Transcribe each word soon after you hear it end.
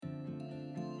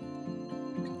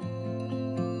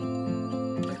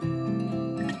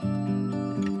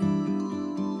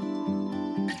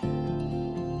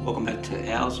to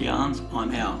Al's Yarns.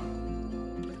 I'm Al.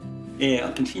 Yeah,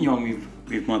 I'll continue on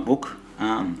with my book.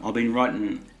 I've been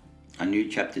writing a new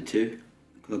chapter 2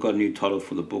 because I've got a new title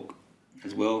for the book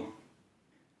as well.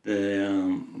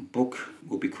 The book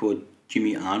will be called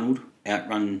Jimmy Arnold,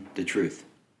 Outrun the Truth.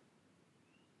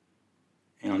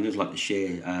 And I'd just like to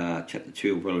share chapter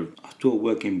 2. Well, still a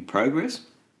work in progress,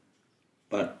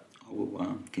 but I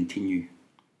will continue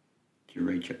to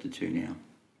read chapter 2 now.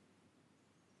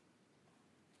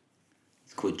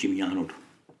 It's called Jimmy Arnold.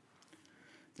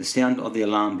 The sound of the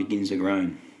alarm begins to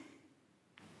groan.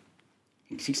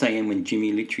 It's 6 a.m. when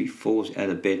Jimmy literally falls out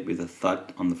of bed with a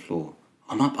thud on the floor.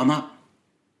 I'm up.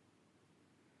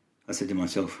 I said to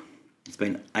myself, it's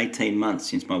been 18 months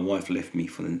since my wife left me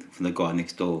for the guy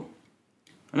next door.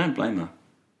 I don't blame her.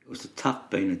 It was tough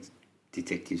being a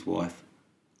detective's wife.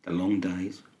 The long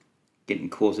days, getting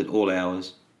calls at all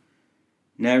hours,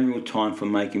 no real time for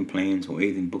making plans or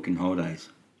even booking holidays.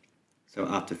 So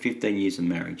after 15 years of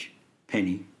marriage,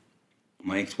 Penny,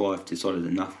 my ex-wife, decided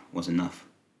enough was enough.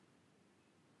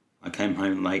 I came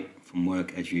home late from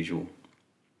work as usual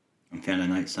and found a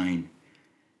note saying,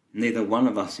 neither one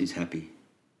of us is happy.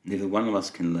 Neither one of us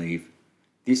can leave.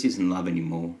 This isn't love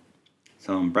anymore.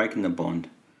 So I'm breaking the bond.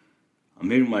 I'm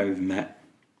moving away with Matt.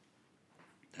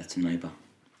 That's a neighbour.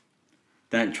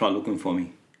 Don't try looking for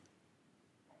me.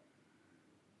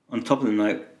 On top of the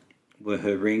note were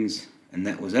her rings, and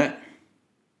that was that.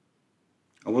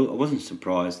 I wasn't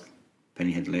surprised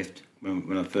Penny had left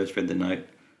when I first read the note.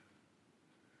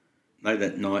 Late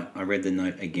that night, I read the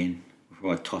note again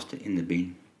before I tossed it in the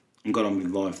bin and got on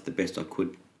with life the best I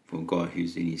could for a guy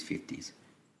who's in his 50s.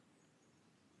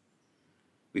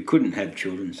 We couldn't have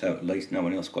children, so at least no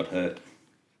one else got hurt.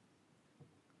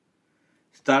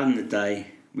 Starting the day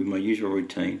with my usual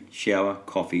routine, shower,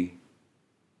 coffee,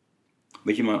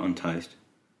 Vegemite on toast,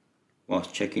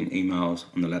 whilst checking emails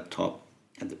on the laptop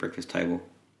at the breakfast table.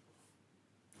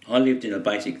 I lived in a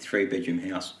basic 3-bedroom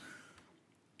house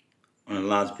on a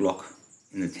large block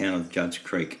in the town of Judge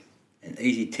Creek, an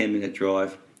easy 10-minute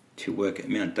drive to work at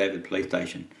Mount David Police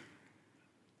Station.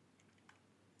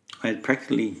 I had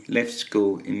practically left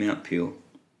school in Mount Peel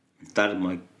and started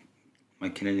my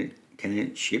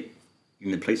cadetship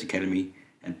in the police academy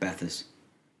at Bathurst.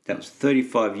 That was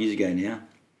 35 years ago now,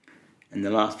 and the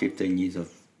last 15 years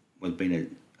I've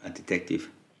been a detective.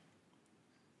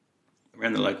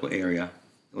 Around the local area,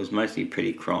 it was mostly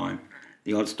petty crime,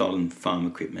 the odd stolen farm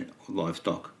equipment or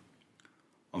livestock.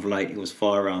 Of late, it was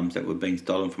firearms that were being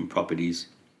stolen from properties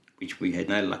which we had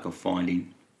no luck of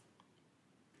finding.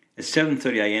 At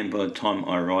 7:30 a.m, by the time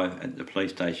I arrived at the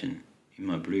police station in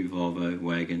my blue Volvo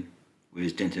wagon with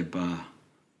its dented bar,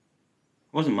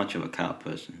 I wasn't much of a car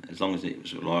person. As long as it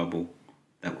was reliable,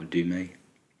 that would do me.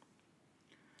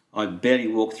 I barely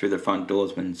walked through the front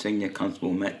doors when Senior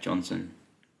Constable Matt Johnson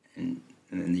and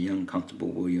the young Constable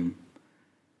William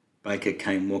Baker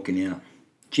came walking out.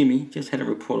 Jimmy just had a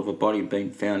report of a body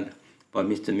being found by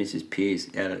Mr. and Mrs. Pierce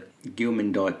out at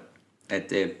Gilman Dyke at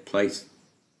their place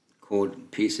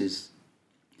called Pierce's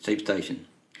Sheep Station,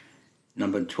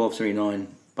 number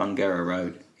 1279 Bungarra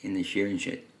Road in the shearing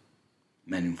shed,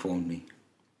 Matt informed me.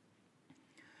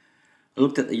 I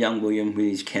looked at the young William with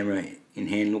his camera in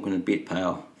hand, looking a bit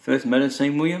pale. First murder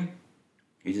scene, William?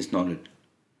 He just nodded.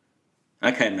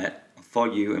 Okay, Matt, I'll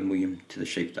follow you and William to the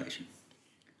sheep station.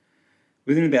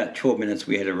 Within about 12 minutes,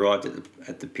 we had arrived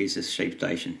at the Pierce's Sheep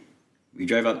Station. We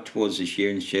drove up towards the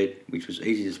shearing shed, which was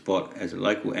easy to spot as the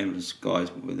local ambulance guys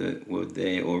were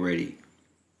there already.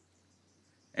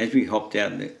 As we hopped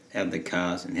out of the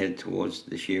cars and headed towards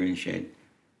the shearing shed,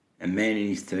 a man in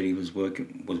his 30s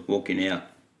was walking out.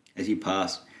 As he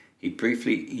passed, he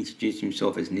briefly introduced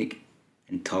himself as Nick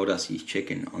and told us he's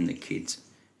checking on the kids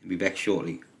and be back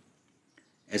shortly.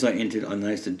 As I entered, I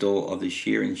noticed the door of the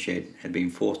shearing shed had been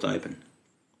forced open.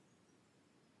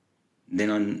 Then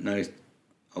I noticed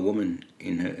a woman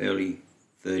in her early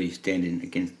 30s standing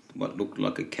against what looked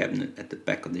like a cabinet at the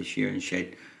back of the shearing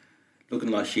shed, looking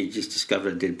like she had just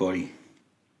discovered a dead body.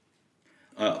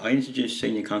 I introduced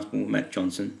Senior Constable Matt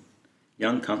Johnson,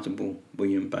 young Constable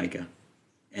William Baker,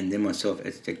 and then myself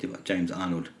as Detective James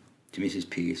Arnold to Mrs.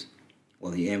 Pierce,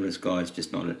 while the ambulance guys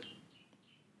just nodded.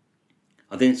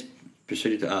 I then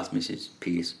proceeded to ask Mrs.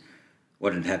 Pierce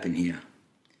what had happened here.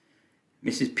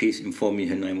 Mrs. Pierce informed me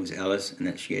her name was Alice and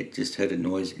that she had just heard a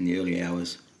noise in the early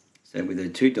hours, so with her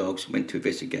 2 dogs went to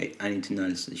investigate, only to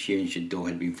notice the shearing shed door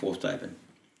had been forced open.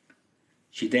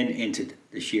 She then entered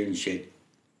the shearing shed,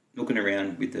 looking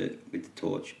around with the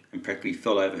torch, and practically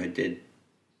fell over her dead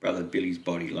brother Billy's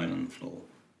body lying on the floor.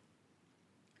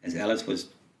 As Alice was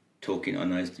talking, I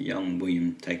noticed young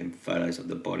William taking photos of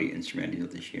the body and surroundings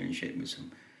of the shearing shed with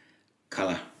some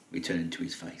colour returning to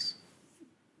his face.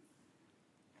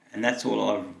 And that's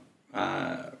all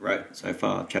I've wrote so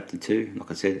far, chapter 2.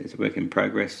 Like I said, it's a work in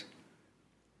progress.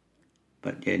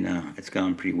 But yeah, no, it's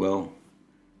going pretty well.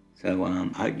 So I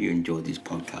hope you enjoyed this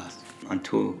podcast.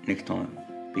 Until next time,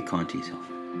 be kind to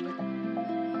yourself.